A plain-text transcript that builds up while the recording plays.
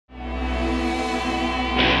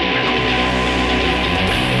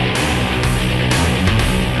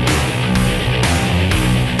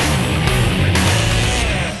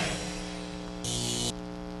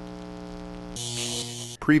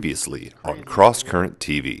Previously on Cross Current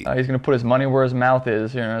TV. He's going to put his money where his mouth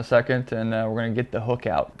is here in a second, and we're going to get the hook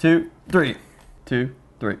out. 2, 3. 2,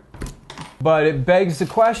 3. But it begs the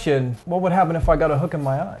question, what would happen if I got a hook in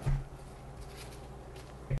my eye?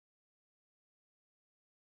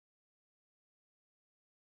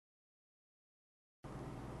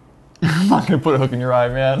 I'm not going to put a hook in your eye,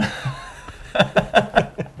 man.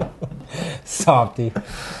 Softy.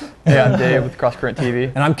 Hey, I'm Dave with Cross Current TV.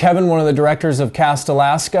 And I'm Kevin, one of the directors of Cast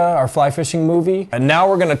Alaska, our fly fishing movie. And now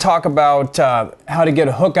we're going to talk about how to get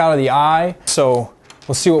a hook out of the eye. So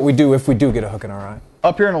we'll see what we do if we do get a hook in our eye.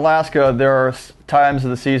 Up here in Alaska, there are times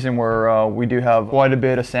of the season where we do have quite a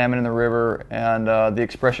bit of salmon in the river, and the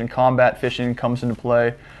expression combat fishing comes into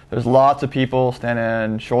play. There's lots of people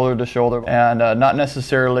standing shoulder to shoulder, and not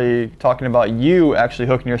necessarily talking about you actually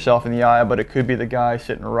hooking yourself in the eye, but it could be the guy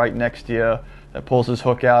sitting right next to you that pulls his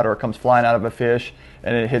hook out or comes flying out of a fish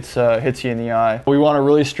and it hits you in the eye. We want to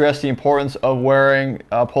really stress the importance of wearing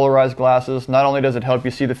polarized glasses. Not only does it help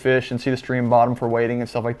you see the fish and see the stream bottom for wading and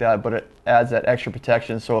stuff like that, but it adds that extra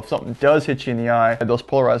protection. So if something does hit you in the eye, those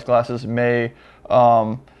polarized glasses may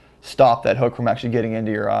stop that hook from actually getting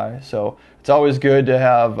into your eye. So it's always good to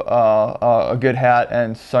have a good hat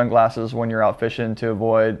and sunglasses when you're out fishing to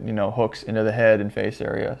avoid, hooks into the head and face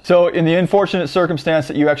area. So in the unfortunate circumstance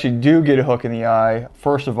that you actually do get a hook in the eye,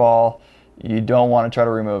 first of all, you don't want to try to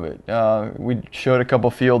remove it. We showed a couple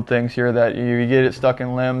field things here that you get it stuck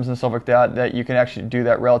in limbs and stuff like that you can actually do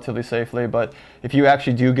that relatively safely. But if you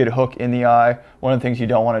actually do get a hook in the eye, one of the things you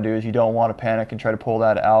don't want to do is you don't want to panic and try to pull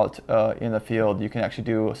that out in the field. You can actually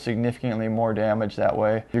do significantly more damage that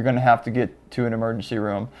way. You're going to have to get to an emergency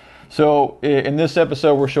room. So in this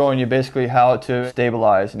episode, we're showing you basically how to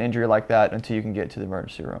stabilize an injury like that until you can get to the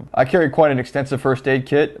emergency room. I carry quite an extensive first aid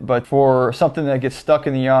kit, but for something that gets stuck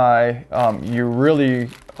in the eye, you really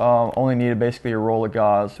only need basically a roll of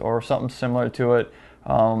gauze or something similar to it.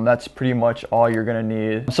 That's pretty much all you're going to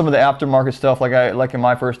need. Some of the aftermarket stuff, like in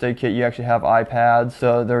my first aid kit, you actually have eye pads,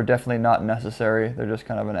 so they're definitely not necessary. They're just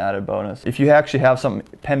kind of an added bonus. If you actually have something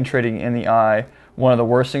penetrating in the eye, one of the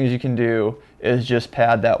worst things you can do is just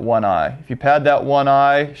pad that one eye. If you pad that one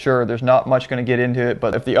eye, sure, there's not much going to get into it,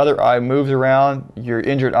 but if the other eye moves around, your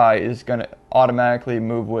injured eye is going to automatically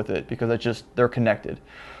move with it because they're connected.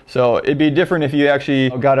 So it'd be different if you actually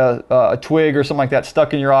got a twig or something like that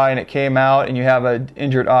stuck in your eye and it came out and you have an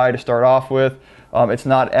injured eye to start off with. It's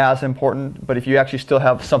not as important, but if you actually still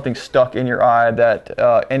have something stuck in your eye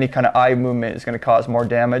that any kind of eye movement is going to cause more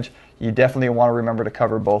damage, you definitely want to remember to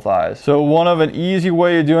cover both eyes. So one of an easy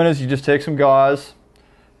way of doing it is you just take some gauze,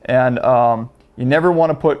 and you never want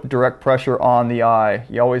to put direct pressure on the eye.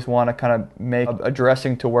 You always want to kind of make a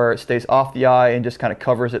dressing to where it stays off the eye and just kind of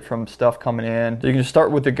covers it from stuff coming in. So you can just start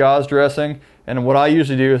with the gauze dressing, and what I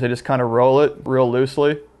usually do is I just kind of roll it real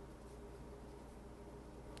loosely.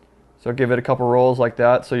 So give it a couple rolls like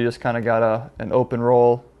that, so you just kind of got an open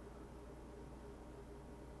roll.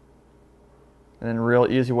 And then real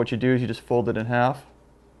easy, what you do is you just fold it in half.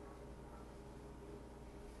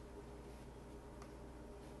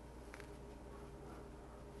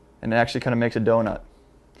 And it actually kind of makes a donut.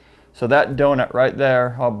 So that donut right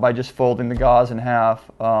there, by just folding the gauze in half,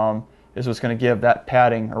 is what's going to give that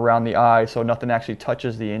padding around the eye so nothing actually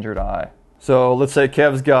touches the injured eye. So let's say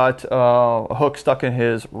Kev's got a hook stuck in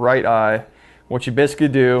his right eye. What you basically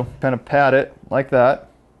do, kind of pat it like that.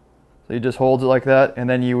 So you just hold it like that, and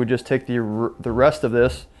then you would just take the rest of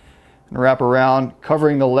this and wrap around,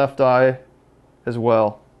 covering the left eye as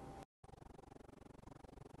well.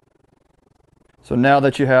 So now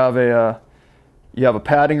that you have a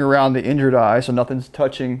padding around the injured eye, so nothing's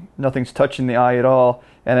touching the eye at all,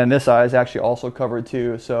 and then this eye is actually also covered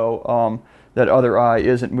too. So that other eye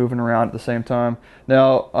isn't moving around at the same time.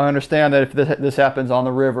 Now I understand that if this happens on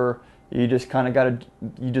the river, you just kind of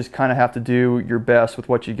have to do your best with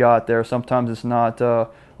what you got there. Sometimes it's not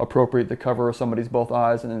appropriate to cover somebody's both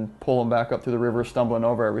eyes and then pull them back up through the river, stumbling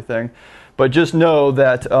over everything. But just know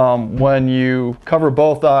that when you cover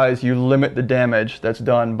both eyes, you limit the damage that's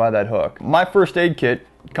done by that hook. My first aid kit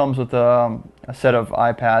comes with a set of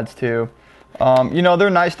eye pads too. They're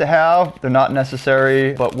nice to have, they're not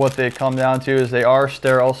necessary, but what they come down to is they are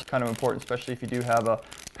sterile, so kind of important, especially if you do have a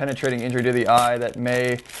penetrating injury to the eye that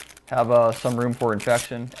may have some room for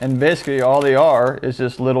infection. And basically all they are is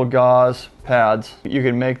just little gauze pads. You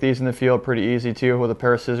can make these in the field pretty easy too with a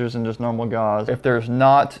pair of scissors and just normal gauze. If there's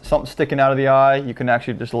not something sticking out of the eye, you can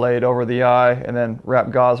actually just lay it over the eye and then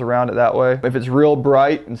wrap gauze around it that way. If it's real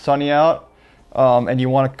bright and sunny out and you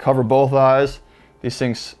want to cover both eyes, these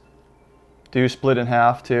things do split in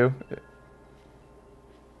half too.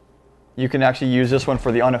 You can actually use this one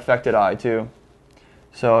for the unaffected eye too.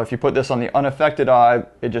 So if you put this on the unaffected eye,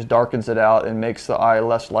 it just darkens it out and makes the eye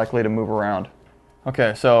less likely to move around.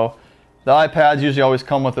 Okay, so the eye pads usually always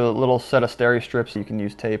come with a little set of steri strips. You can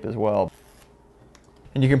use tape as well.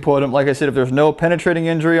 And you can put them, like I said, if there's no penetrating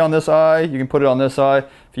injury on this eye, you can put it on this eye.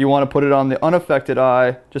 If you want to put it on the unaffected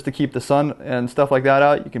eye, just to keep the sun and stuff like that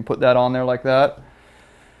out, you can put that on there like that.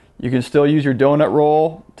 You can still use your donut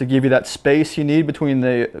roll to give you that space you need between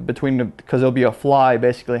the, because there'll be a fly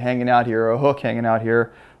basically hanging out here, or a hook hanging out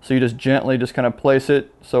here. So you just gently just kind of place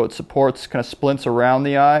it so it supports, kind of splints around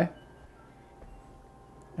the eye.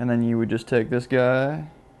 And then you would just take this guy,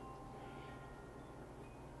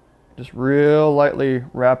 just real lightly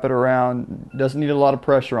wrap it around. Doesn't need a lot of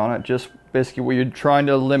pressure on it. Just basically what you're trying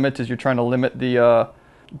to limit is you're trying to limit the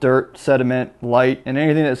dirt, sediment, light, and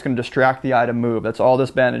anything that's going to distract the eye to move. That's all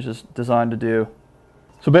this bandage is designed to do.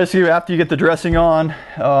 So basically after you get the dressing on,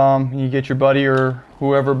 you get your buddy or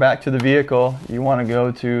whoever back to the vehicle, you want to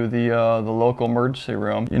go to the local emergency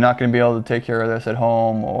room. You're not going to be able to take care of this at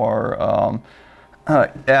home or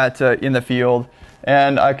in the field.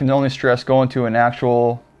 And I can only stress going to an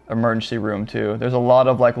actual emergency room too. There's a lot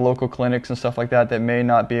of like local clinics and stuff like that that may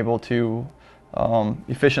not be able to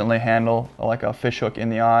efficiently handle like a fish hook in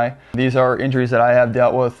the eye. These are injuries that I have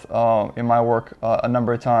dealt with in my work a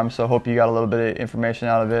number of times, so hope you got a little bit of information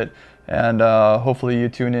out of it, and hopefully you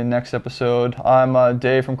tune in next episode. I'm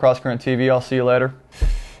Dave from Cross Current TV. I'll see you later.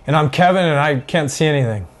 And I'm Kevin, and I can't see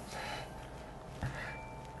anything.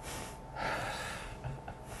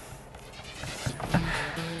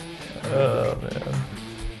 Oh man.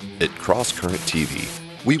 At Cross Current TV,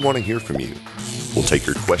 we want to hear from you. We'll take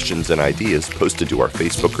your questions and ideas posted to our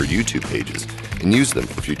Facebook or YouTube pages and use them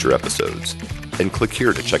for future episodes. And click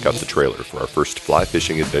here to check out the trailer for our first fly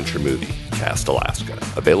fishing adventure movie, Cast Alaska,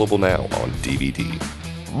 available now on DVD.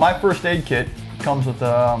 My first aid kit comes with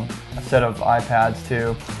a set of iPads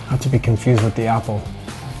too. Not to be confused with the Apple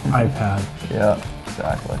iPad. Yeah,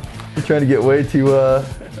 exactly. You're trying to get way too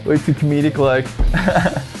comedic like.